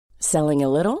Selling a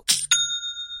little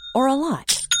or a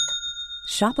lot?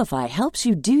 Shopify helps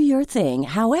you do your thing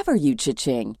however you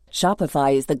cha-ching.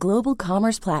 Shopify is the global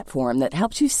commerce platform that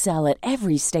helps you sell at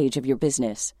every stage of your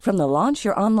business. From the launch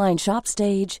your online shop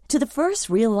stage to the first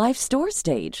real-life store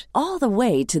stage, all the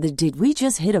way to the did we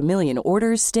just hit a million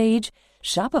orders stage.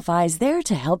 Shopify is there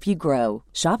to help you grow.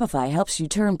 Shopify helps you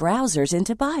turn browsers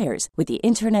into buyers with the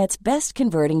internet's best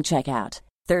converting checkout.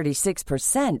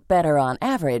 36% better on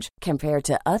average compared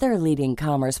to other leading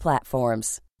commerce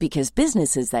platforms. Because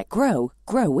businesses that grow,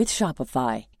 grow with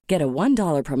Shopify. Get a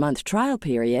 $1 per month trial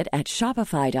period at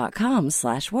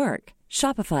shopify.com/work.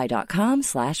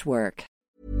 Shopify.com/work.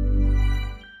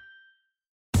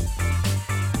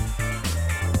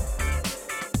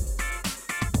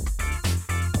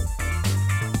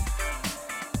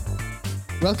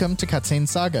 Welcome to Cutscene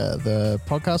Saga, the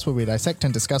podcast where we dissect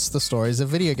and discuss the stories of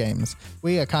video games.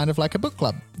 We are kind of like a book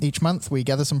club. Each month we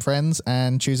gather some friends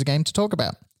and choose a game to talk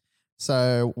about.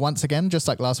 So once again, just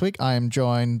like last week, I am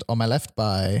joined on my left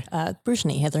by...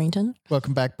 Brittany Hetherington.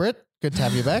 Welcome back, Britt. Good to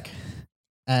have you back.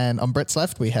 And on Britt's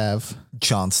left, we have...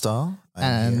 Chanstar.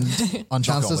 And on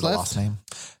Chanstar's left... last name.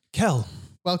 Kel.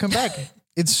 Welcome back.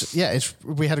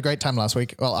 We had a great time last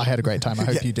week. Well, I had a great time. I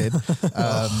hope you did.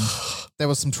 There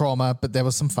was some trauma, but there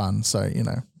was some fun. So, you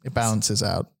know, it balances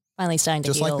out. Finally starting to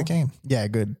Just heal. like the game. Yeah,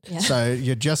 good. Yeah. So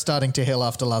you're just starting to heal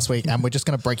after last week, and we're just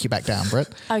going to break you back down, Britt.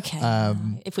 Okay,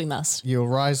 if we must. You'll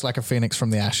rise like a phoenix from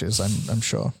the ashes, I'm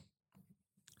sure.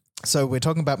 So we're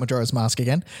talking about Majora's Mask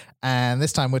again, and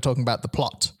this time we're talking about the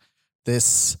plot.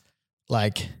 This,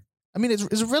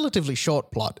 it's a relatively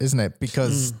short plot, isn't it?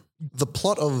 Because... The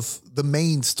plot of the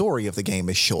main story of the game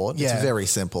is short. Yeah. It's very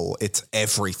simple. It's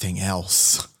everything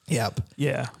else. Yep.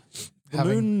 Yeah. The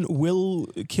moon will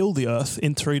kill the Earth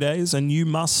in 3 days, and you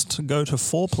must go to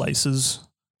 4 places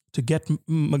to get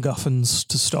MacGuffins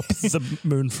to stop the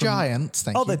moon from... Giants,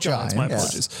 thank you. Oh, they're giants, my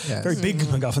apologies. Yes. Very big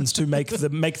MacGuffins to make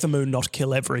the moon not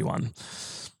kill everyone.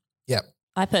 Yep.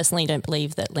 I personally don't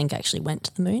believe that Link actually went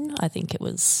to the moon. I think it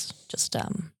was just a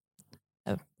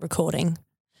recording.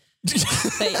 They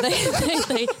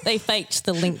faked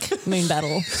the Link moon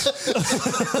battle.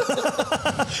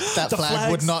 That flag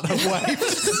would not have waved.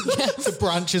 The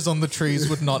branches on the trees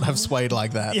would not have swayed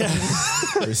like that. Yeah.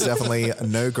 There's definitely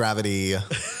no gravity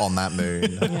on that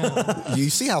moon. Yeah.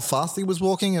 You see how fast he was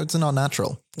walking? It's not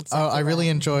natural. Oh, I really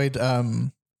enjoyed...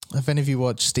 if any of you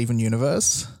watch Steven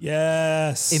Universe,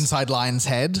 Yes. Inside Lion's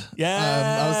Head,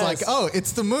 I was like, oh,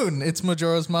 it's the moon. It's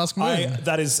Majora's Mask moon.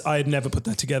 I had never put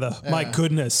that together. My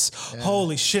goodness. Yeah.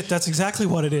 Holy shit, that's exactly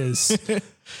what it is.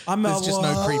 There's just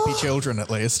no creepy children, at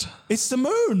least. It's the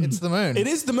moon. It's the moon. It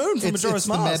is the moon from Majora's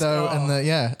Mask. It's the meadow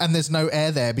and there's no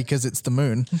air there because it's the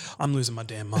moon. I'm losing my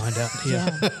damn mind out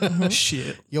here.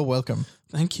 Shit. You're welcome.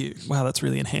 Thank you. Wow, that's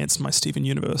really enhanced my Steven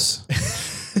Universe.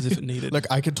 As if it needed. Look,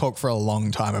 I could talk for a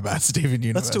long time about Steven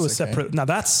Universe. Let's do a separate. Now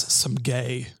that's some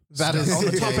gay. That is on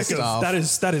the topic stuff.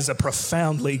 of that is a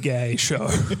profoundly gay show.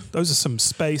 Those are some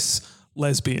space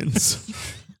lesbians.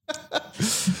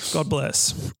 God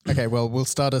bless. Okay, well, we'll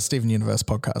start a Steven Universe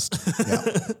podcast.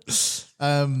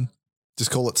 Yeah.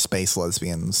 Just call it Space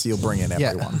Lesbians. You'll bring in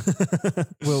everyone.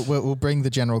 We'll bring the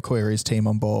General Queries team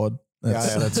on board.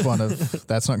 That's one of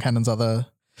That's Not Canon's other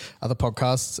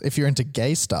podcasts. If you're into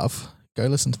gay stuff, go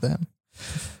listen to them.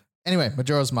 Anyway,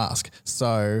 Majora's Mask.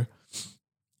 So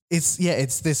it's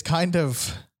this kind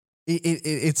of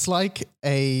it's like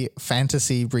a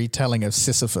fantasy retelling of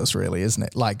Sisyphus, really, isn't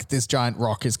it? Like this giant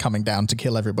rock is coming down to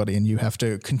kill everybody, and you have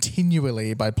to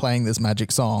continually, by playing this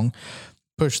magic song,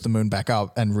 push the moon back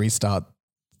up and restart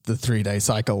the 3-day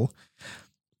cycle.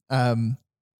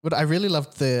 But I really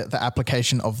loved the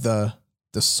application of the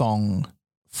song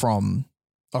from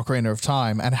Ocarina of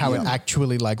Time and how it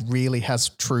actually really has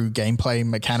true gameplay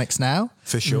mechanics now.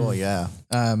 For sure, yeah.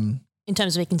 In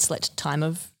terms of we can select time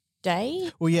of day?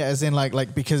 Well, yeah, as in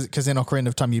because in Ocarina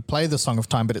of Time you play the Song of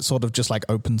Time, but it sort of just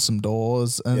opens some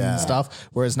doors and stuff,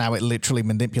 whereas now it literally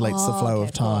manipulates the flow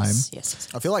of time. Yes.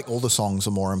 I feel like all the songs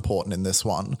are more important in this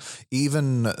one.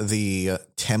 Even the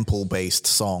temple-based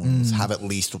songs have at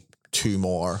least 2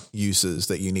 more uses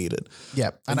that you needed.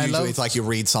 Yep. And usually it's like you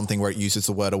read something where it uses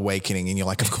the word awakening and you're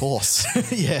like, of course.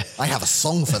 Yeah. I have a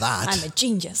song for that. I'm a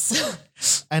genius.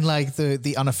 And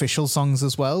the unofficial songs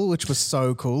as well, which was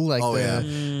so cool.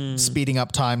 Speeding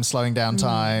up time, slowing down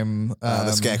time.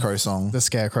 The Scarecrow song. The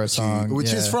Scarecrow song.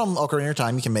 Which is from Ocarina of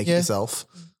Time. You can make it yourself.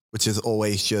 Which is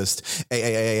always just,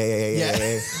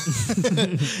 yeah.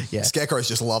 Scarecrows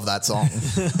just love that song.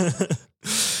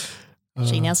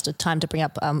 Actually, now's the time to bring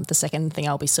up the second thing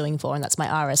I'll be suing for, and that's my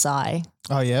RSI.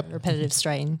 Oh, yep. Repetitive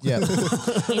strain. Yep.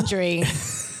 Injury.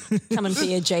 Coming for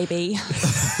you, JB.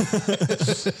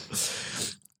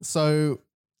 So,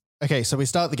 okay, so we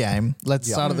start the game.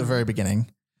 Let's start at the very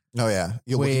beginning. Oh yeah,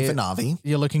 you're looking for Navi.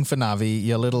 You're looking for Navi,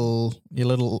 your little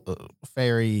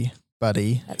fairy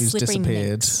buddy That who's slippery disappeared.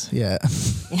 minx. Yeah.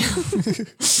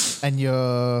 And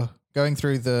you're going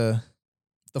through the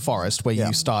forest where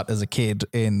you start as a kid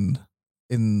in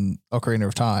Ocarina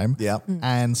of Time. Yeah,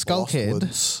 And Skull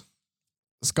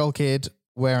Kid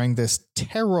wearing this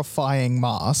terrifying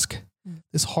mask,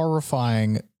 this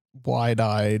horrifying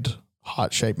wide-eyed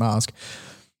heart-shaped mask,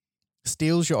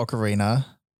 steals your ocarina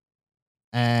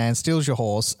and steals your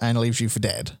horse and leaves you for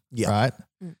dead. Yeah. Right?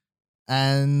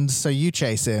 And so you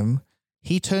chase him.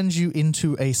 He turns you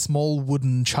into a small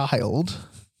wooden child.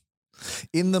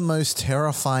 In the most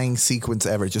terrifying sequence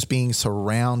ever, just being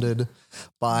surrounded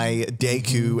by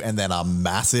Deku and then a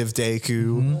massive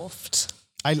Deku. Morphed.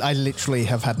 I literally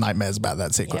have had nightmares about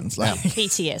that sequence. Like,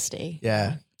 PTSD.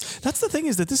 yeah. That's the thing,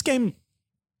 is that this game,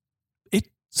 it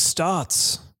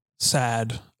starts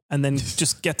sad and then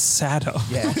just gets sadder.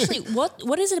 Yeah. Actually,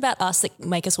 what is it about us that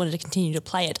make us want to continue to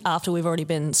play it after we've already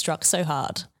been struck so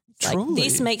hard? Like, Truly.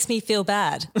 this makes me feel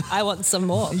bad. I want some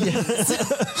more.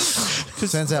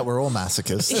 Turns out we're all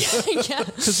masochists. Yeah.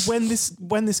 Because when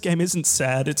this game isn't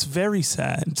sad, it's very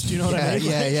sad. Do you know what I mean?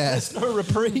 Yeah, yeah. There's no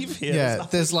reprieve here. Yeah,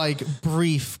 there's like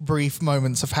brief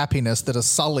moments of happiness that are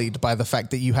sullied by the fact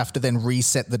that you have to then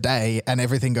reset the day and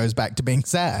everything goes back to being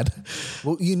sad.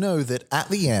 Well, you know that at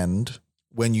the end,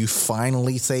 when you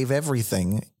finally save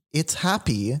everything, it's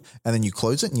happy, and then you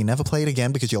close it and you never play it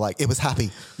again because you're like, it was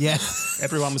happy. Yeah.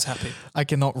 Everyone was happy. I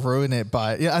cannot ruin it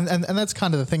by and that's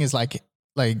kind of the thing is like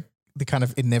the kind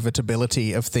of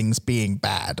inevitability of things being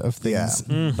bad, of things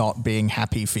not being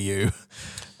happy for you.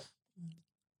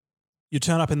 You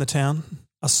turn up in the town,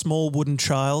 a small wooden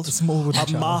child,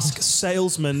 a masked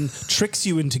salesman tricks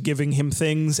you into giving him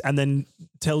things and then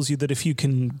tells you that if you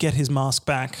can get his mask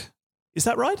back. Is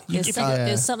that right?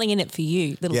 There's something in it for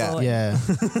you, little boy. Yeah.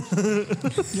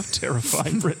 You're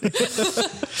terrifying, Brittany.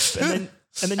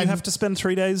 and then you have to spend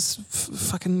 3 days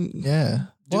fucking... Yeah.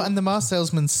 Well, and the masked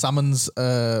salesman summons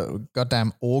a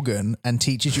goddamn organ and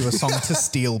teaches you a song to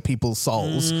steal people's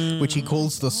souls, which he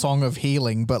calls the Song of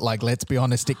Healing. But like, let's be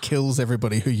honest, it kills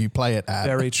everybody who you play it at.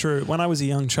 Very true. When I was a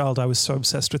young child, I was so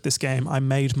obsessed with this game. I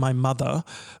made my mother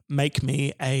make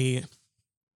me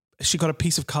she got a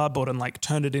piece of cardboard and like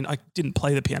turned it in. I didn't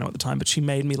play the piano at the time, but she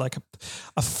made me like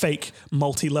a fake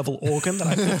multi-level organ that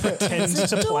I could pretend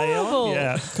to play on.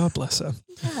 Yeah. God bless her.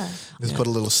 Just put a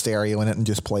little stereo in it and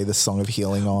just play the Song of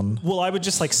Healing on. Well, I would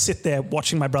just like sit there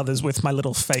watching my brothers with my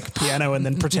little fake piano and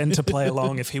then pretend to play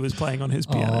along if he was playing on his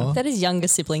piano. That is younger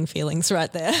sibling feelings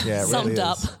right there. Yeah, it Summed really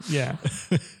up. is. Yeah.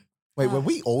 Wait, were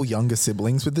we all younger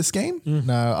siblings with this game?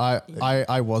 No,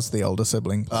 I was the older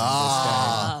sibling.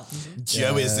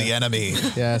 Joe is the enemy.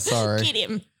 Yeah, sorry. Get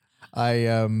him.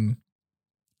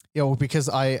 Because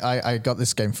I got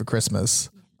this game for Christmas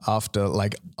after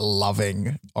like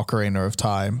loving Ocarina of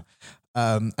Time.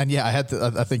 And yeah, I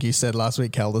think you said last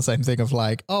week, Kel, the same thing of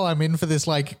like, oh, I'm in for this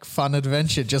like fun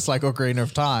adventure, just like Ocarina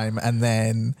of Time. And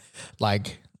then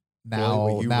like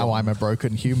now I'm a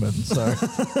broken human. So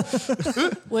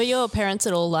Were your parents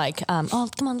at all like, oh,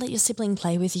 come on, let your sibling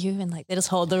play with you? And like they just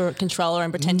hold the controller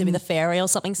and pretend to be the fairy or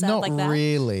something sad not like that?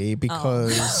 really,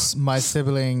 because my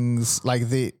siblings, like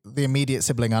the immediate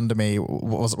sibling under me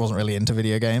wasn't really into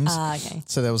video games. Okay.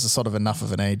 So there was a sort of enough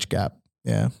of an age gap.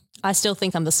 Yeah. I still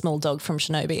think I'm the small dog from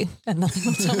Shinobi and nothing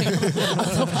will tell me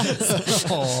otherwise.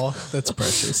 Oh, that's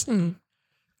precious.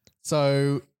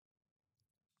 So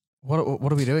what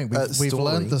are we doing? We've story.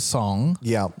 learned the song.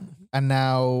 Yeah. And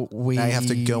now Now you have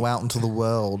to go out into the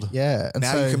world. Yeah. And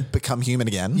Now so you can become human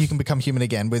again. you can become human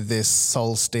again with this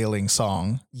soul-stealing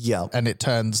song. Yeah. And it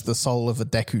turns the soul of a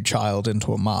Deku child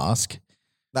into a mask.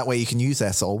 That way you can use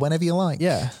their soul whenever you like.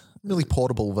 Yeah. Really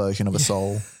portable version of a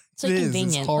soul. So It is, it's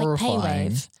convenient, like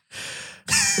horrifying.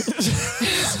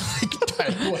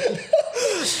 Paywave.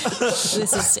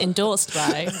 This is endorsed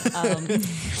by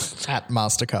At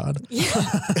MasterCard.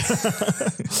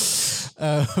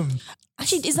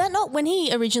 Actually, is that not when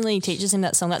he originally teaches him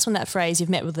that song? That's when that phrase, you've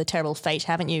met with a terrible fate,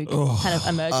 haven't you, kind of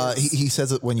emerges. He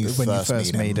says it when you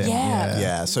first meet him. Yeah.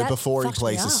 Yeah. So That before he fucked me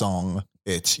plays the up. song,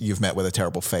 it's you've met with a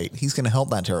terrible fate. He's going to help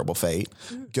that terrible fate.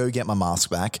 Go get my mask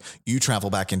back. You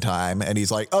travel back in time, and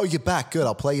he's like, "Oh, you're back. Good.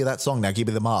 I'll play you that song now. Give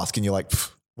me the mask." And you're like,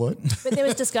 "What?" But there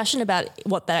was discussion about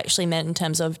what that actually meant in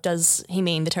terms of, does he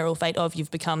mean the terrible fate of you've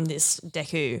become this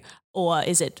Deku, or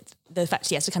is it the fact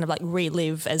he has to kind of like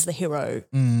relive as the hero,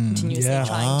 continuously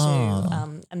trying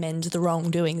to amend the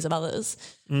wrongdoings of others?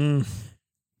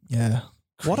 Yeah.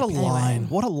 What a line.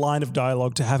 What a line of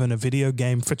dialogue to have in a video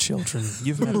game for children.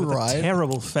 You've met with Right. a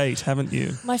terrible fate, haven't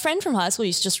you? My friend from high school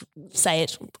used to just say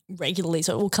it regularly,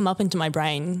 so it will come up into my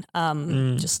brain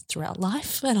just throughout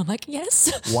life. And I'm like,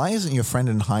 yes. Why isn't your friend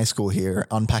in high school here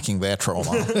unpacking their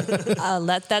trauma?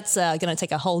 That's going to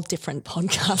take a whole different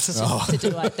podcast to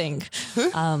do, I think.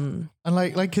 And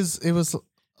like, because it was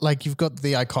like you've got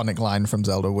the iconic line from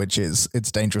Zelda, which is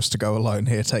 "It's dangerous to go alone.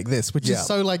 Here, take this," which is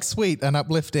so like sweet and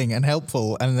uplifting and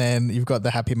helpful. And then you've got the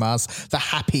happy mask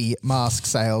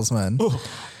salesman,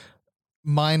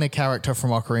 minor character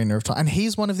from Ocarina of Time, and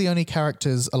he's one of the only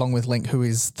characters, along with Link, who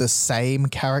is the same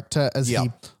character as he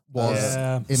was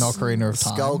in Ocarina of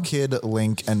Time. Skull Kid,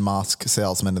 Link, and Mask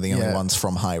Salesman are the only ones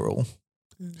from Hyrule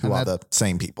who are the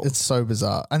same people. It's so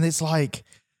bizarre, and it's like.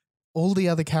 All the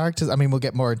other characters, I mean, we'll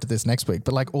get more into this next week,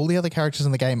 but like all the other characters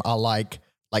in the game are like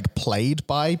played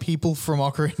by people from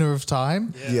Ocarina of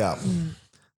Time. Yeah.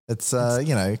 It's,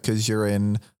 because you're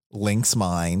in Link's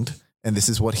mind and this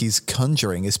is what he's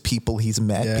conjuring is people he's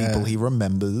met, people he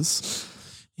remembers.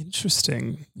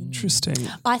 Interesting.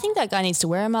 I think that guy needs to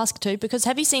wear a mask too, because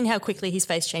have you seen how quickly his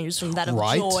face changes from that of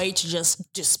joy to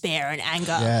just despair and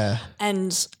anger? Yeah.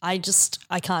 And I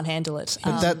can't handle it.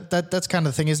 But that's kind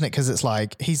of the thing, isn't it? Because it's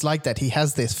like, he's like that. He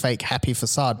has this fake happy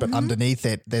facade, but underneath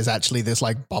it, there's actually this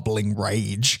like bubbling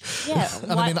rage. Yeah.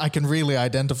 And I mean, I can really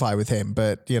identify with him,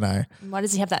 but why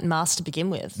does he have that mask to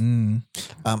begin with?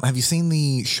 Have you seen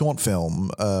the short film?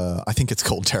 I think it's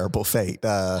called Terrible Fate.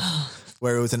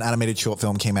 Where it was an animated short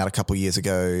film, came out a couple of years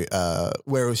ago,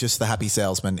 where it was just the happy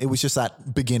salesman. It was just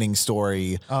that beginning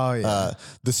story. Oh, yeah.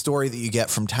 The story that you get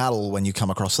from Tattle when you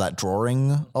come across that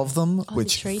drawing of them,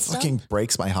 which fucking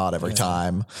breaks my heart every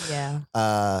time.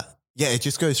 Yeah. It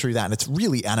just goes through that and it's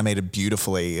really animated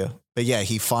beautifully. But yeah,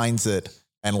 he finds it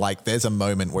and like there's a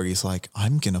moment where he's like,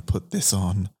 I'm going to put this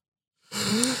on.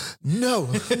 No.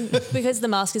 Because the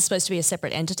mask is supposed to be a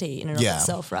separate entity in and of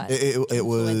itself, right? It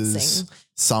was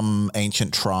some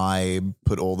ancient tribe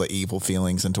put all the evil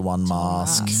feelings into one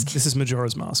mask. This is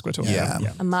Majora's Mask we're talking about.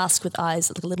 Yeah. A mask with eyes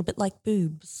that look a little bit like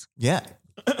boobs. Yeah.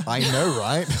 I know,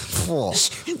 right?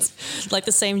 It's like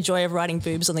the same joy of writing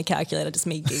boobs on the calculator, just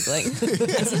me giggling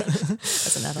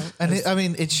as an adult.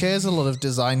 And it shares a lot of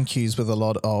design cues with a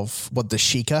lot of what the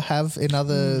Sheikah have in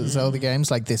other Zelda games.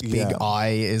 Like this big eye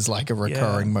is like a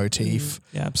recurring motif.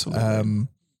 Yeah, absolutely.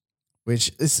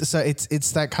 Which is,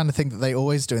 it's that kind of thing that they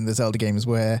always do in the Zelda games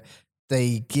where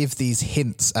they give these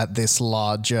hints at this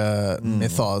larger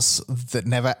mythos that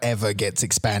never ever gets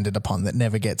expanded upon, that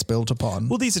never gets built upon.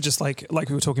 Well, these are just like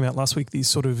we were talking about last week, these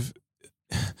sort of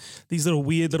these little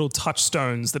weird little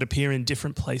touchstones that appear in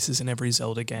different places in every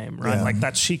Zelda game, right? Yeah. Like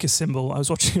that Sheikah symbol. I was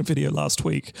watching a video last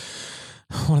week,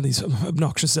 one of these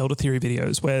obnoxious Zelda theory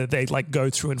videos where they like go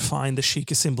through and find the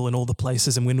Sheikah symbol in all the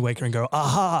places in Wind Waker and go,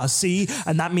 aha, see?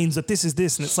 And that means that this is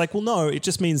this. And it's like, well, no, it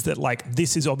just means that like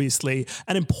this is obviously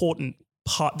an important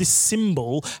part. This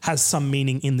symbol has some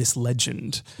meaning in this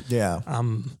legend. Yeah.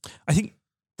 I think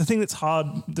the thing that's hard,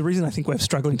 the reason I think we're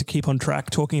struggling to keep on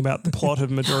track talking about the plot of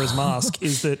Majora's Mask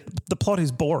is that the plot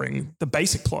is boring. The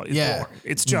basic plot is boring.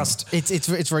 It's just... It's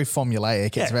very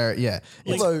formulaic. It's very,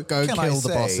 Although, go can kill I the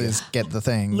say- bosses, get the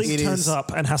things. Link turns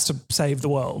up and has to save the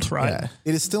world, right? Yeah.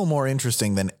 It is still more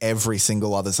interesting than every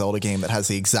single other Zelda game that has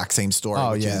the exact same story,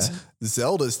 which is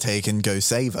Zelda's taken, go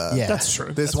save her. Yeah. That's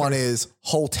true. This one is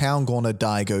whole town gonna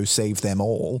die, go save them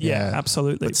all. Yeah,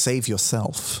 absolutely. But save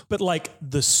yourself. But like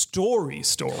the story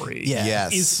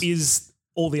Yes. is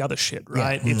all the other shit,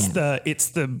 right? It's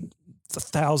the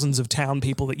thousands of town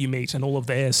people that you meet and all of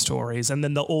their stories, and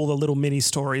then all the little mini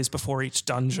stories before each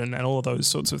dungeon and all of those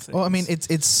sorts of things. Well, I mean,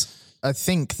 it's I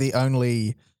think the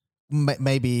only,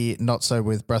 maybe not so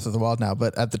with Breath of the Wild now,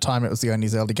 but at the time it was the only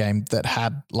Zelda game that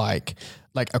had like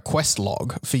a quest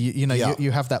log for you.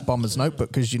 You have that Bomber's Notebook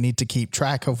because you need to keep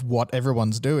track of what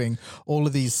everyone's doing. All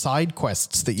of these side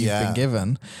quests that you've been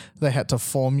given, they had to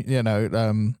form,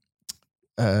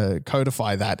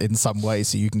 codify that in some way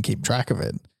so you can keep track of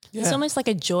it. Yeah. It's almost like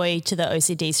a joy to the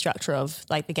OCD structure of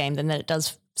like the game, then that it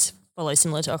does follow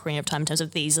similar to Ocarina of Time in terms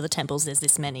of these are the temples, there's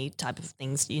this many type of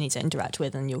things you need to interact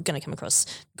with, and you're going to come across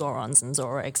Gorons and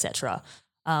Zora, etc.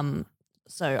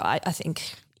 So I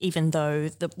think even though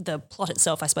the plot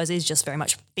itself, I suppose, is just very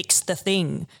much fix the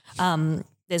thing,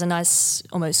 there's a nice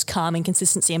almost calming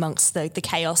consistency amongst the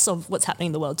chaos of what's happening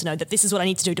in the world to know that this is what I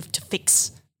need to do to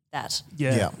fix that.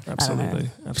 Yeah,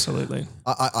 absolutely.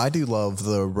 I do love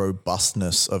the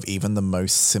robustness of even the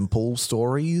most simple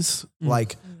stories.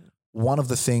 Like one of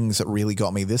the things that really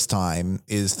got me this time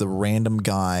is the random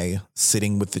guy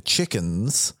sitting with the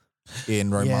chickens in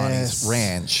Romani's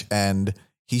ranch, and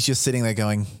he's just sitting there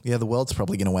going, yeah, the world's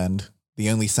probably going to end. The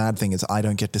only sad thing is I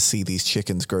don't get to see these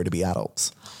chickens grow to be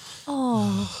adults.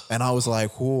 Oh. And I was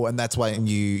like, whoa. And that's why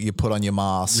you put on your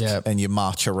mask and you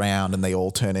march around and they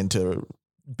all turn into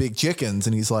big chickens.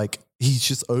 And he's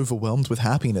just overwhelmed with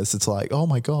happiness. It's like, oh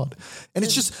my God. And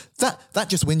it's just that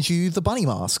just wins you the bunny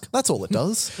mask. That's all it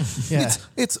does.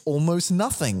 It's almost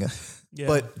nothing. Yeah.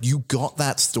 But you got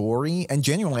that story. And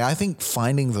genuinely, I think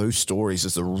finding those stories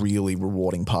is a really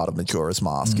rewarding part of Majora's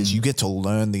Mask is you get to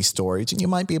learn these stories and you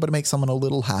might be able to make someone a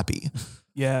little happy.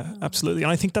 Yeah, absolutely.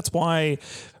 And I think that's why,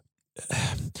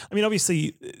 I mean,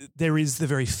 obviously there is the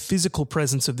very physical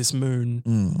presence of this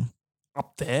moon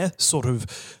up there, sort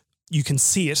of. You can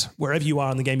see it wherever you are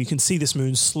in the game. You can see this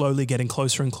moon slowly getting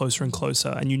closer and closer and closer,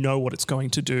 and you know what it's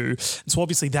going to do. And so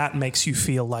obviously that makes you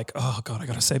feel like, oh God, I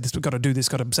got to save this. We've got to do this.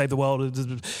 Got to save the world.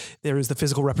 There is the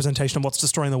physical representation of what's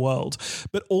destroying the world.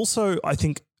 But also I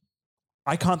think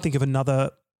I can't think of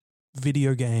another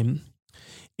video game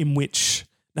in which,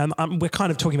 now we're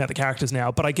kind of talking about the characters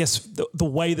now, but I guess the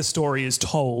way the story is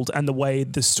told and the way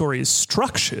the story is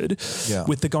structured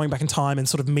with the going back in time and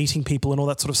sort of meeting people and all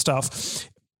that sort of stuff,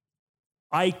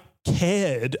 I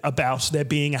cared about there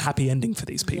being a happy ending for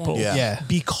these people.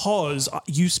 Because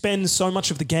you spend so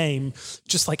much of the game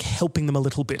just like helping them a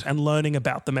little bit and learning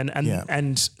about them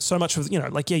and so much of,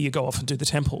 you go off and do the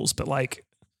temples, but like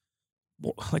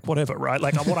whatever, right?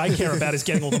 Like what I care about is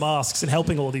getting all the masks and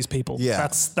helping all of these people.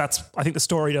 That's I think the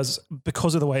story does,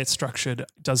 because of the way it's structured,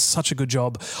 does such a good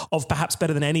job of, perhaps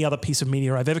better than any other piece of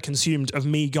media I've ever consumed, of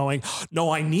me going, no,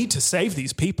 I need to save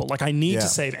these people. Like I need to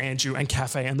save Andrew and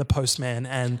Cafe and the postman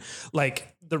and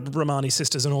like the Romani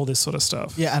sisters and all this sort of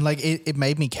stuff. Yeah, and like it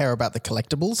made me care about the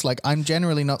collectibles. Like I'm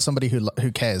generally not somebody who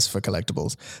cares for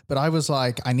collectibles, but I was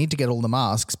like, I need to get all the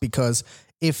masks because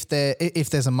if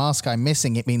there's a mask I'm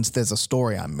missing, it means there's a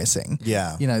story I'm missing.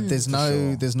 Yeah. There's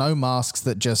no masks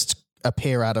that just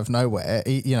appear out of nowhere.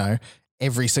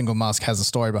 Every single mask has a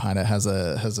story behind it, has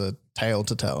a tale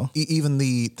to tell. Even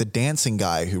the dancing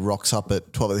guy who rocks up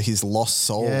at 12, his lost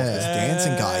soul, this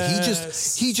dancing guy,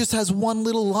 he just has one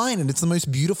little line and it's the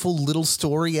most beautiful little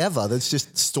story ever. That's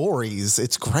just stories.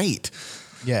 It's great.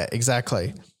 Yeah,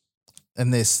 exactly.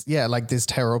 And this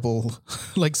terrible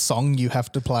like song you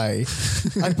have to play.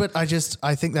 But I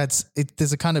think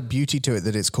there's a kind of beauty to it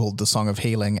that it's called the Song of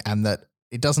Healing, and that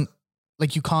it doesn't,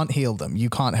 like, you can't heal them. You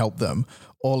can't help them.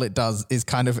 All it does is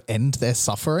kind of end their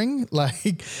suffering.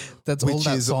 Like that's all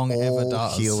that song ever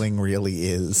does. Healing really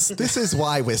is. This is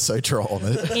why we're so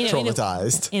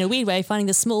traumatized. In a weird way, finding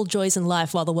the small joys in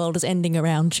life while the world is ending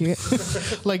around you.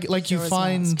 like you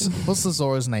find, what's the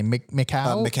Zora's name?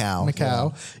 Mikau? Mikau. Yeah.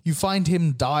 You find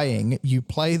him dying, you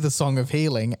play the Song of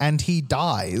Healing and he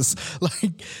dies.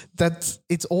 Like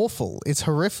it's awful. It's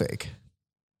horrific.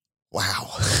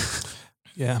 Wow.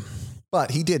 Yeah.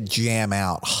 But he did jam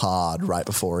out hard right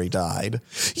before he died.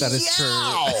 That is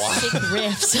true.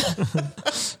 Big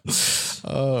riffs.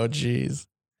 Oh, geez.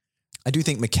 I do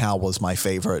think Mikau was my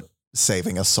favorite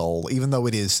saving a soul, even though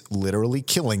it is literally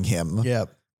killing him.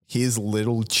 Yep. His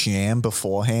little jam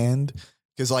beforehand.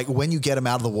 Because like when you get him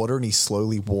out of the water and he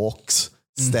slowly walks,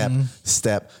 step,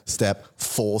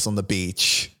 falls on the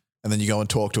beach, and then you go and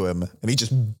talk to him and he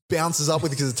just bounces up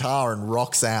with his guitar and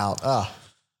rocks out.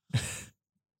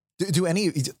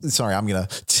 Sorry, I'm going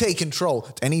to take control.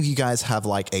 Do any of you guys have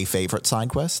like a favorite side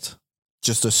quest?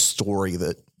 Just a story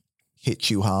that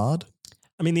hit you hard?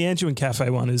 I mean, the Andrew and Cafe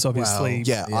one is obviously it's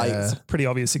a pretty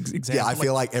obvious example. Yeah, I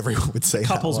feel like everyone would say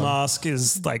Couple's that one. Mask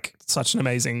is like such an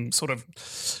amazing sort of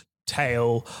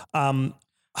tale. That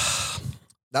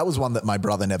was one that my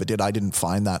brother never did. I didn't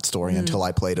find that story until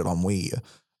I played it on Wii.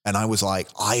 And I was like,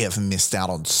 I have missed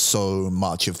out on so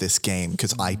much of this game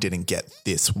because I didn't get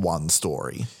this one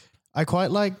story. I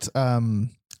quite liked,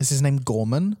 is his name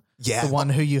Gorman? Yeah. The one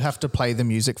who you have to play the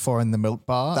music for in the milk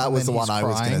bar. That was the one I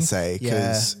was going to say,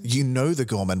 because you know the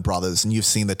Gorman brothers and you've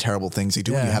seen the terrible things he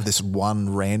do. And you have this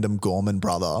one random Gorman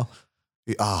brother.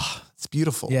 It's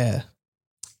beautiful. Yeah.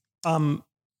 I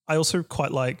also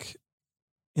quite like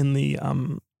in the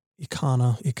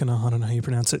Ikana, I don't know how you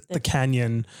pronounce it, the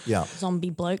canyon. Yeah. Zombie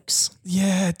blokes.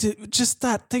 Yeah, just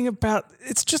that thing about,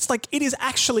 it's just like, it is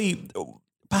actually...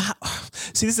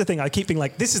 See, this is the thing. I keep being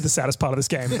like, this is the saddest part of this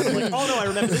game. And I'm like, oh no, I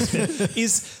remember this bit.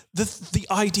 Is the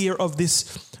idea of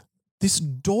this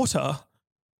daughter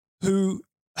who,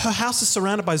 her house is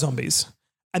surrounded by zombies,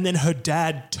 and then her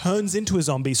dad turns into a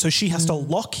zombie, so she has to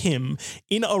lock him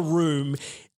in a room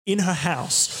in her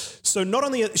house. So not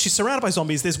only is she surrounded by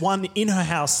zombies, there's one in her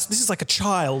house. This is like a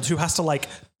child who has to like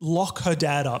lock her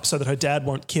dad up so that her dad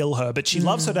won't kill her, but she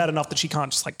loves her dad enough that she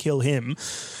can't just like kill him.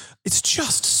 It's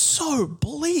just so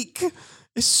bleak.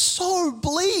 is so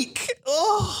bleak.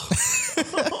 Oh.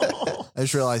 I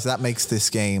just realized that makes this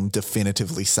game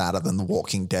definitively sadder than the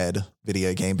Walking Dead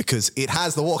video game because it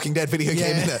has the Walking Dead video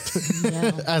game in it.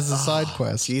 Yeah. As a side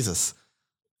quest. Jesus.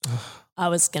 I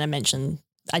was going to mention,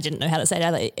 I didn't know how to say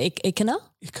that. Ikana?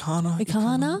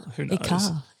 Who knows?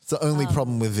 Ikana. It's the only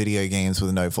problem with video games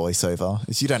with no voiceover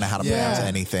is you don't know how to pronounce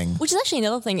anything. Which is actually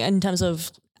another thing in terms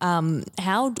of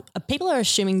how people are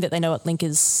assuming that they know what Link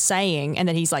is saying and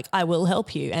that he's like, I will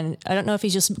help you. And I don't know if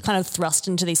he's just kind of thrust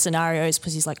into these scenarios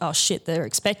because he's like, oh shit, they're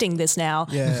expecting this now.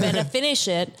 Yeah. Better finish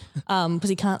it because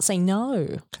he can't say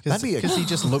no. Because he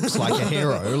just looks like a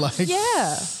hero. Like,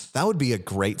 Yeah. That would be a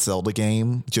great Zelda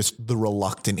game, just the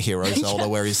reluctant hero Zelda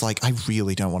where he's like, I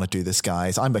really don't want to do this,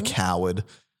 guys. I'm a coward.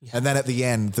 Yeah. And then at the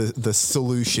end, the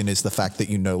solution is the fact that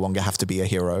you no longer have to be a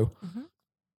hero. Mm-hmm.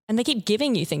 And they keep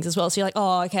giving you things as well. So you're like,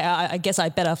 oh, okay, I guess I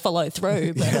better follow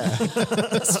through. But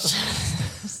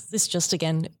this just,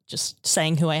 again, just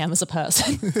saying who I am as a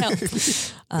person.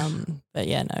 But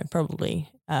yeah, no, probably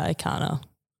Ikana.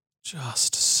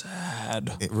 Just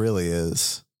sad. It really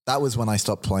is. That was when I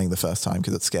stopped playing the first time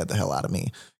because it scared the hell out of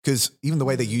me. Because even the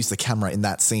way they use the camera in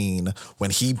that scene, when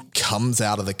he comes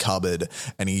out of the cupboard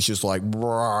and he's just like,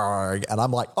 and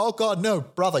I'm like, oh God, no,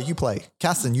 brother, you play.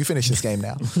 Kasten, you finish this game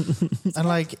now. and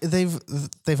like they've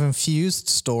infused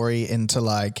story into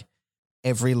like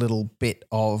every little bit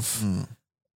of,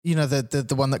 you know,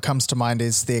 the one that comes to mind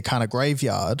is the Ikana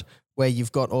graveyard where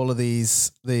you've got all of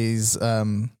these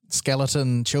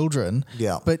skeleton children.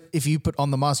 Yeah. But if you put on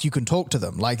the mask, you can talk to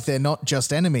them. Like they're not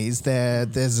just enemies.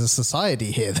 There's a society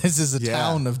here. This is a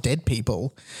town of dead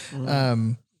people.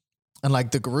 And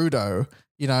like the Gerudo,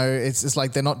 you know, it's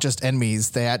like they're not just enemies.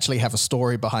 They actually have a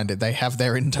story behind it. They have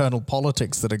their internal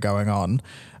politics that are going on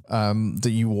that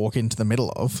you walk into the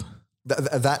middle of.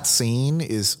 That scene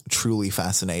is truly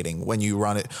fascinating when you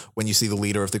run it, when you see the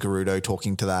leader of the Gerudo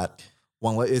talking to that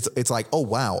one. It's like, oh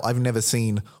wow, I've never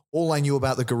seen. All I knew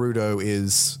about the Gerudo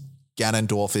is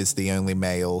Ganondorf is the only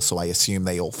male, so I assume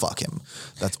they all fuck him.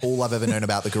 That's all I've ever known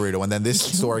about the Gerudo. And then this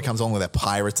story comes on with their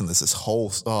pirates, and there's this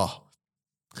whole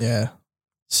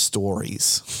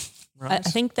stories. Right. I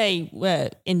think they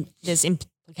were there's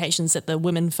implications that the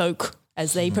women folk,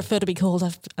 as they prefer to be called,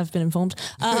 I've been informed,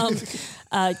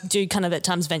 do kind of at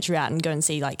times venture out and go and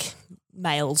see like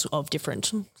males of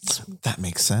different. That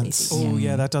makes sense. Oh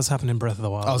yeah, that does happen in Breath of the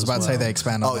Wild. I was about to say they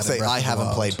expand on that. Say I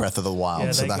haven't played Breath of the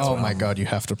Wild, so that's. Oh my God, you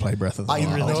have to play Breath of the Wild.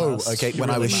 I know. Okay, when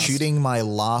I was shooting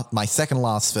my second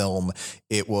last film,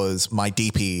 it was my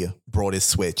DP brought his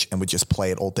Switch and would just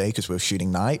play it all day because we were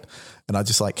shooting night, and I'd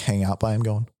just like hang out by him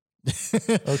going,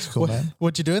 "That's cool, man.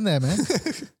 What you doing there, man?"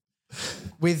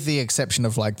 With the exception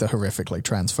of like the horrifically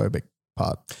transphobic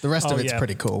part. The rest of it's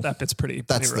pretty cool. That bit's pretty.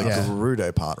 That's the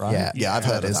Gerudo part, right? Yeah, I've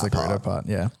heard it is the Gerudo part.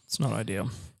 Yeah, it's not ideal.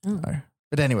 No.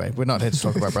 But anyway, we're not here to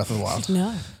talk about Breath of the Wild.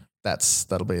 No,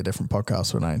 that'll be a different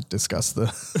podcast when I discuss the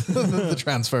the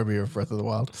transphobia of Breath of the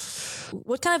Wild.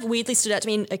 What kind of weirdly stood out to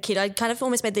me in a kid, I kind of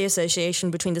almost made the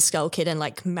association between the Skull Kid and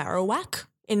like Marowak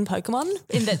in Pokemon,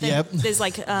 in that there's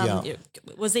like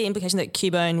was the implication that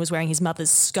Cubone was wearing his mother's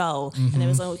skull, and there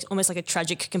was almost like a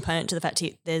tragic component to the fact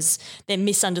they're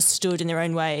misunderstood in their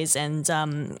own ways, and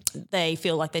they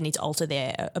feel like they need to alter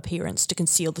their appearance to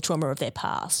conceal the trauma of their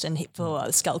past. And for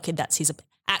the Skull Kid, that's his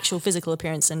actual physical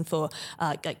appearance, and for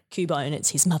like Cubone, it's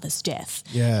his mother's death.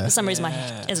 Yeah. For some reason,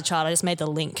 as a child, I just made the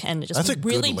link, and it just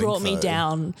really brought me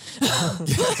down.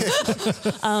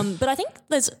 But I think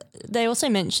they also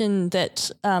mentioned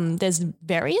that there's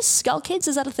various Skull Kids.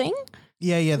 Is that a thing?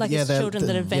 Yeah. Like it's children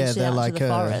that have ventured out like to the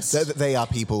forest. They are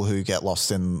people who get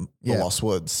lost in the Lost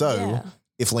Woods. So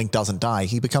if Link doesn't die,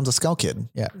 he becomes a Skull Kid.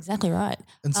 Yeah. Exactly right.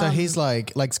 And so he's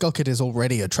like Skull Kid is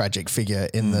already a tragic figure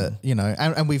in the, you know,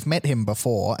 and we've met him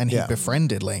before and he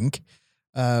befriended Link.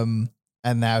 And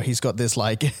now he's got this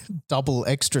like double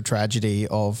extra tragedy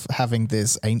of having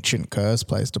this ancient curse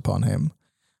placed upon him.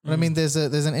 But I mean, there's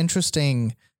an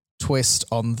interesting twist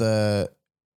on the,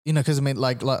 you know, because I mean,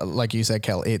 like you said,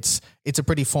 Kel, it's a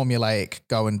pretty formulaic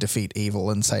go and defeat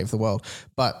evil and save the world.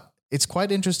 But it's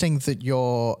quite interesting that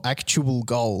your actual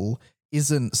goal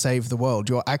isn't save the world.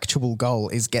 Your actual goal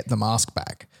is get the mask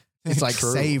back. It's like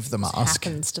save the mask. It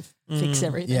happens to fix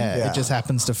everything. Yeah, it just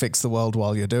happens to fix the world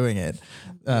while you're doing it.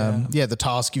 The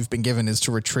task you've been given is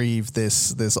to retrieve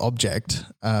this object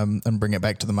and bring it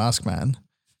back to the Masked Man,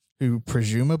 who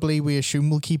presumably we assume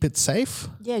will keep it safe.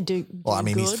 Yeah, well, I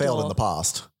mean, he's failed in the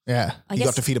past. Yeah. He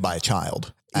got defeated by a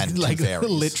child. And like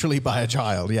literally by a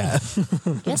child, yeah.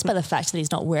 I guess by the fact that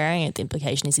he's not wearing it, the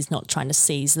implication is he's not trying to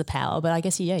seize the power. But I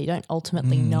guess, you don't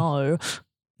ultimately know.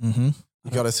 Mm-hmm.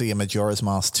 You got to see a Majora's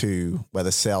Mask 2 where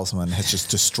the salesman has just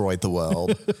destroyed the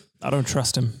world. I don't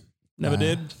trust him. Never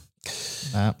did.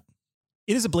 Nah.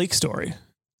 It is a bleak story.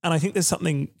 And I think there's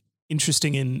something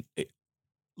interesting in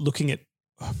looking at,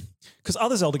 because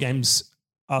other Zelda games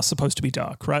are supposed to be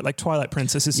dark, right? Like Twilight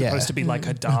Princess is supposed to be like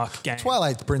a dark game.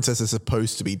 Twilight Princess is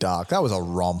supposed to be dark. That was a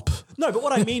romp. No, but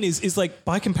what I mean is like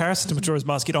by comparison to Majora's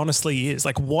Mask, it honestly is.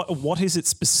 Like what is it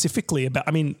specifically about?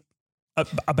 I mean,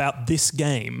 about this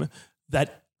game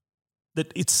that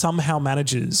it somehow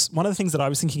manages. One of the things that I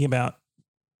was thinking about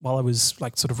while I was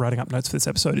like sort of writing up notes for this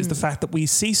episode is the fact that we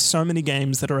see so many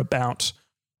games that are about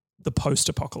the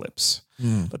post-apocalypse,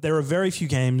 but there are very few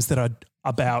games that are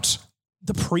about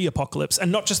the pre-apocalypse,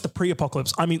 and not just the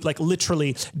pre-apocalypse. I mean, like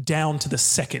literally down to the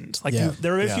second. Like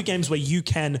there are a few games where you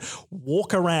can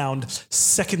walk around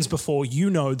seconds before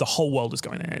you know the whole world is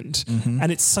going to end,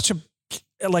 and it's such a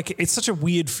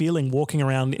weird feeling walking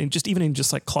around in even in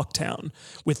like Clocktown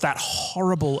with that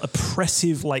horrible,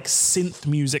 oppressive like synth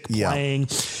music playing.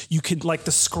 You can like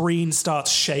the screen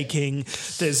starts shaking.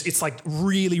 It's like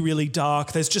really, really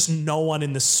dark. There's just no one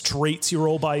in the streets. You're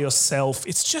all by yourself.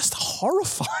 It's just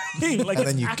horrifying. Like, and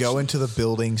then you go into the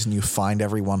buildings and you find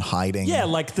everyone hiding. Yeah,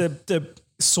 like the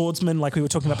swordsman, like we were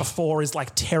talking about before, is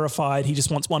like terrified. He just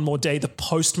wants one more day. The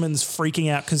postman's freaking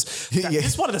out because this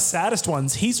is one of the saddest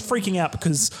ones. He's freaking out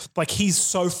because like he's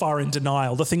so far in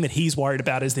denial. The thing that he's worried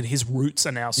about is that his roots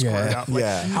are now screwed up. Like,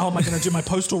 how am I going to do my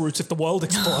postal routes if the world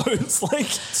explodes? Like,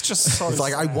 it's just so It's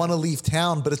like, sad. I want to leave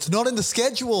town, but it's not in the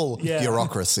schedule. Yeah.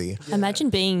 Bureaucracy. Imagine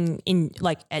being in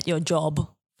like at your job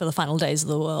for the final days of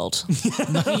the world.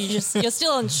 You're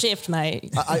still on shift,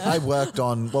 mate. I worked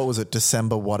on, what was it,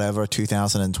 December, whatever,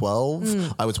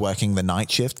 2012. I was working the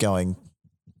night shift going,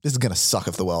 this is going to suck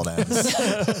if the world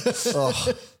ends.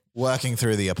 Working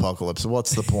through the apocalypse.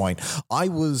 What's the point? I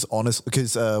was honest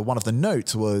because one of the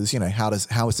notes was,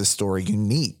 how is this story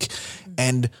unique?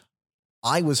 And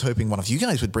I was hoping one of you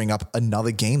guys would bring up another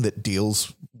game that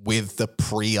deals with the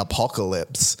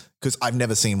pre-apocalypse, because I've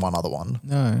never seen one other one.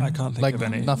 No, I can't think of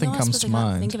any. Nothing comes to I can't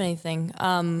mind. think of anything.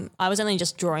 I was only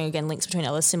just drawing again links between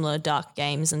other similar dark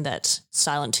games, and that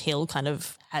Silent Hill kind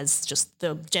of has just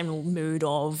the general mood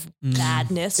of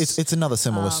badness. It's another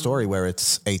similar story where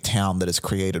it's a town that is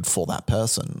created for that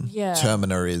person. Yeah.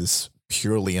 Termina is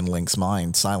purely in Link's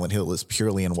mind. Silent Hill is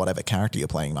purely in whatever character you're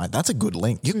playing. That's a good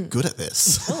Link. You're good at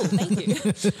this. Oh, thank you.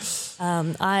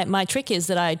 My trick is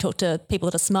that I talk to people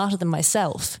that are smarter than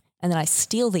myself, and then I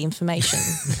steal the information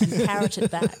and parrot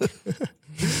it back.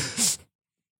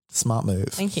 Smart move.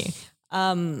 Thank you.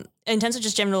 In terms of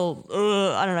just general,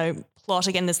 I don't know, plot,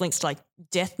 again, there's links to like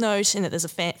Death Note, in that there's a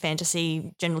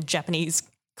fantasy, general Japanese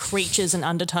creatures and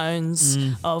undertones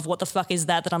of what the fuck is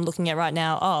that I'm looking at right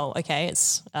now. Oh, okay,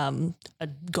 it's a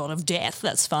god of death.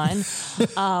 That's fine.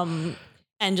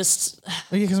 And just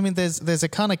Because I mean, there's a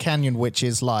kind of canyon which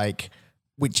is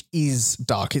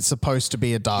dark. It's supposed to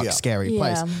be a dark, scary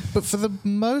place, but for the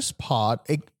most part,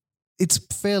 it's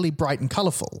fairly bright and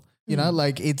colorful. You know,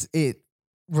 like it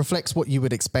reflects what you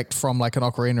would expect from like an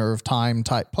Ocarina of Time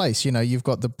type place. You know, you've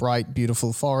got the bright,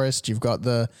 beautiful forest, you've got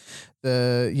the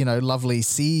lovely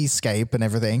seascape and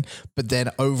everything, but then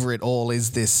over it all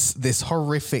is this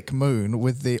horrific moon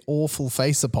with the awful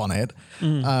face upon it.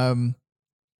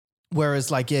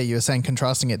 Whereas, like, you were saying,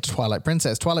 contrasting it to Twilight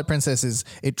Princess. Twilight Princess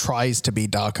it tries to be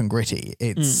dark and gritty.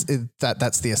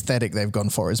 That's the aesthetic they've gone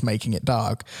for, is making it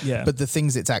dark. Yeah. But the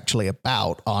things it's actually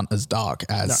about aren't as dark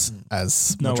as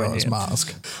Majora's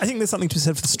Mask. I think there's something to be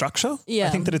said for the structure. Yeah. I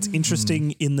think that it's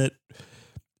interesting in that,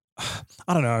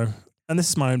 I don't know, and this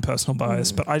is my own personal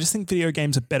bias, but I just think video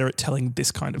games are better at telling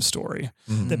this kind of story.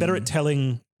 They're better at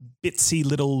telling bitsy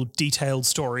little detailed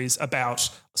stories about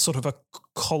sort of a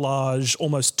collage,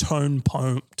 almost tone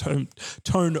poem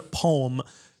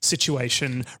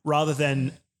situation, rather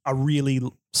than a really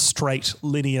straight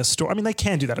linear story. I mean, they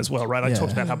can do that as well, right? I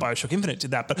talked about how BioShock Infinite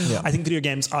did that, but I think video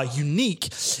games are unique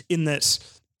in that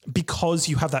because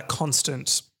you have that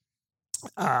constant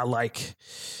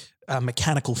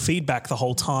mechanical feedback the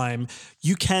whole time,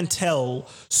 you can tell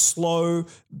slow,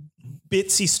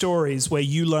 bitsy stories where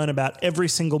you learn about every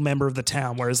single member of the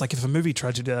town. Whereas like if a movie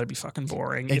tried to do that, it'd be fucking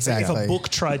boring. Exactly. If a book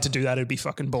tried to do that, it'd be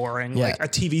fucking boring. Yeah. Like a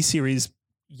TV series,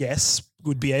 yes,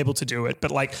 would be able to do it.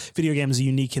 But like video games are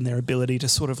unique in their ability to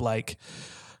sort of like,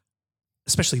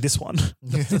 especially this one,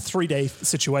 the 3-day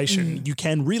situation, you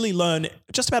can really learn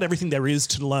just about everything there is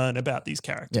to learn about these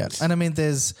characters. Yeah. And I mean,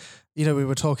 there's, we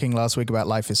were talking last week about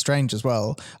Life is Strange as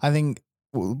well. I think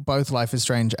both Life is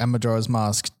Strange and Majora's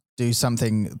Mask do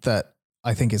something that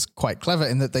I think is quite clever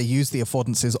in that they use the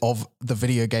affordances of the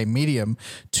video game medium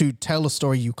to tell a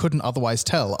story you couldn't otherwise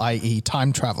tell, i.e.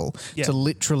 time travel, to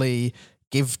literally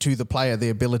give to the player the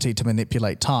ability to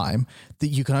manipulate time, that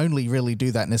you can only really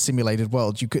do that in a simulated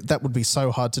world. That would be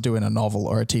so hard to do in a novel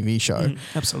or a TV show.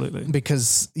 Absolutely.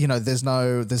 Because, there's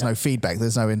no feedback,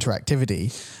 there's no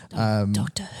interactivity.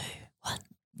 Doctor Who.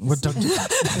 What Doctor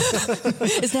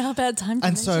Is now a bad time to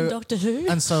mention Doctor Who?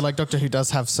 And so like Doctor Who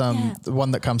does have some, the one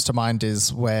that comes to mind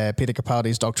is where Peter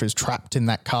Capaldi's Doctor is trapped in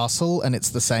that castle and it's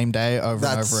the same day over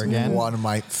and over again. That's one of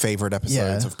my favorite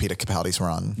episodes of Peter Capaldi's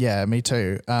run. Yeah, me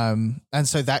too. And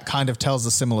so that kind of tells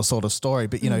a similar sort of story,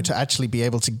 but to actually be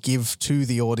able to give to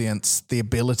the audience the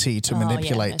ability to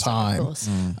manipulate time.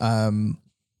 And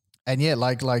yeah,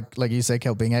 like you say,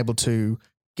 Kel, being able to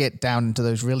get down into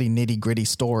those really nitty-gritty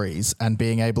stories and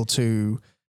being able to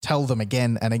tell them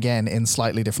again and again in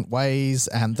slightly different ways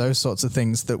and those sorts of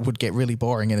things that would get really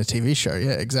boring in a TV show.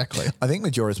 Yeah, exactly. I think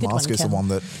Majora's Mask is the one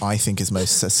that I think is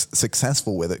most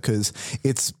successful with it because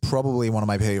it's probably one of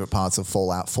my favorite parts of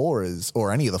Fallout 4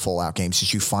 or any of the Fallout games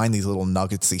is you find these little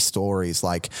nuggetsy stories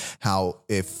like how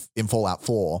if in Fallout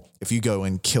 4, if you go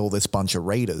and kill this bunch of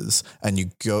raiders and you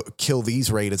go kill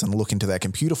these raiders and look into their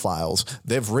computer files,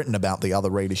 they've written about the other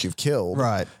raiders you've killed.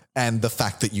 Right. And the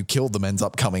fact that you killed them ends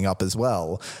up coming up as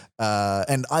well.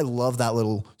 And I love that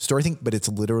little story thing, but it's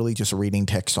literally just reading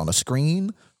text on a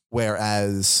screen.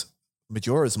 Whereas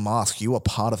Majora's Mask, you are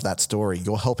part of that story.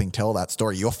 You're helping tell that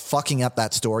story. You're fucking up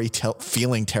that story,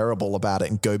 feeling terrible about it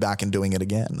and go back and doing it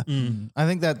again. I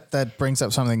think that brings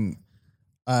up something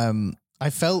I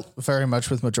felt very much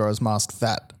with Majora's Mask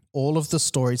that all of the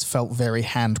stories felt very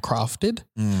handcrafted.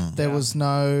 There was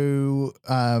no...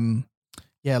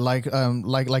 like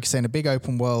you say, in a big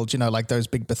open world, like those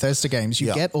big Bethesda games,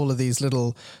 you get all of these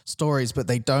little stories, but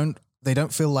they don't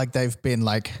feel like they've been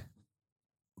like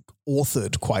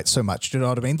authored quite so much. Do you know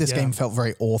what I mean? This game felt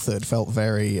very authored, felt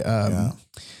very,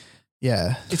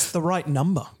 It's the right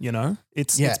number,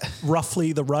 It's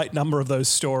roughly the right number of those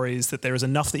stories that there is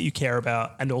enough that you care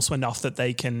about and also enough that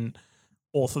they can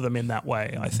author them in that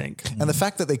way, I think. And the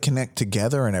fact that they connect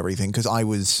together and everything, because I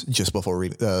was just before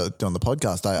doing the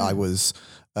podcast,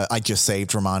 I just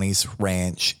saved Romani's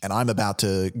ranch and I'm about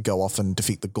to go off and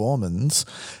defeat the Gormans.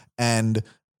 And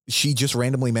she just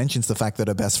randomly mentions the fact that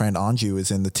her best friend Anju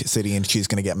is in the city and she's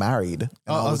going to get married. And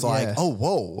I was like, oh,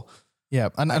 whoa. Yeah.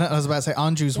 And I was about to say,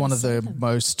 Anju's one of the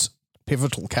most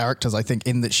pivotal characters, I think,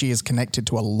 in that she is connected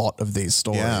to a lot of these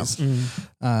stories.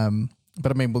 Yeah.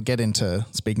 But I mean, we'll get into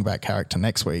speaking about character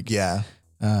next week. Yeah.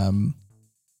 But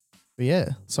yeah,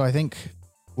 so I think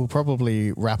we'll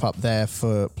probably wrap up there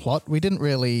for plot. We didn't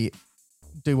really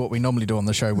do what we normally do on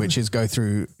the show, which is go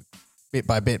through bit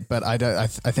by bit. But I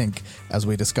think, as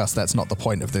we discussed, that's not the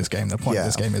point of this game. The point of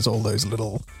this game is all those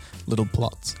little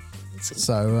plots.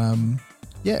 So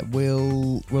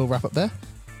we'll wrap up there.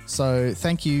 So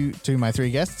thank you to my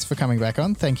three guests for coming back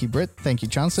on. Thank you, Britt. Thank you,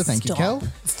 Chancellor. Thank you, Kel.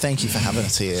 Thank you for having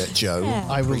us here, Joe. Yeah.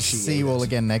 I will see you all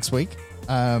again next week.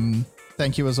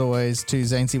 Thank you, as always, to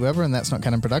Zane C. Weber and That's Not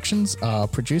Canon Productions, our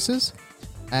producers.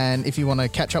 And if you want to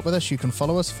catch up with us, you can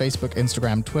follow us Facebook,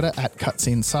 Instagram, Twitter at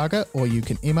Cutscene Saga, or you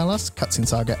can email us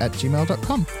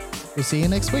cutscenesaga@gmail.com. We'll see you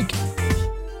next week.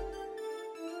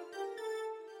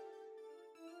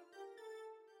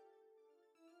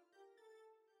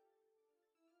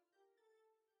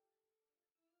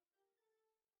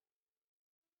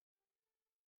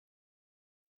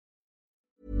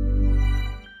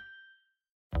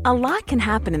 A lot can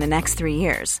happen in the next 3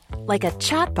 years. Like a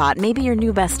chatbot may be your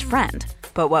new best friend.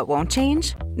 But what won't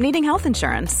change? Needing health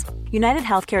insurance. United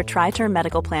Healthcare Tri-Term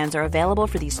Medical Plans are available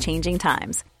for these changing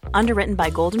times. Underwritten by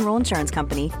Golden Rule Insurance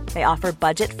Company, they offer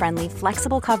budget-friendly,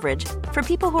 flexible coverage for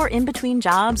people who are in between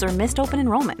jobs or missed open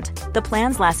enrollment. The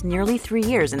plans last nearly 3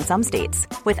 years in some states,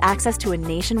 with access to a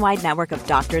nationwide network of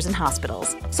doctors and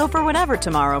hospitals. So for whatever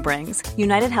tomorrow brings,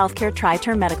 United Healthcare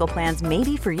Tri-Term Medical Plans may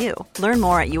be for you. Learn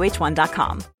more at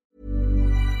uh1.com.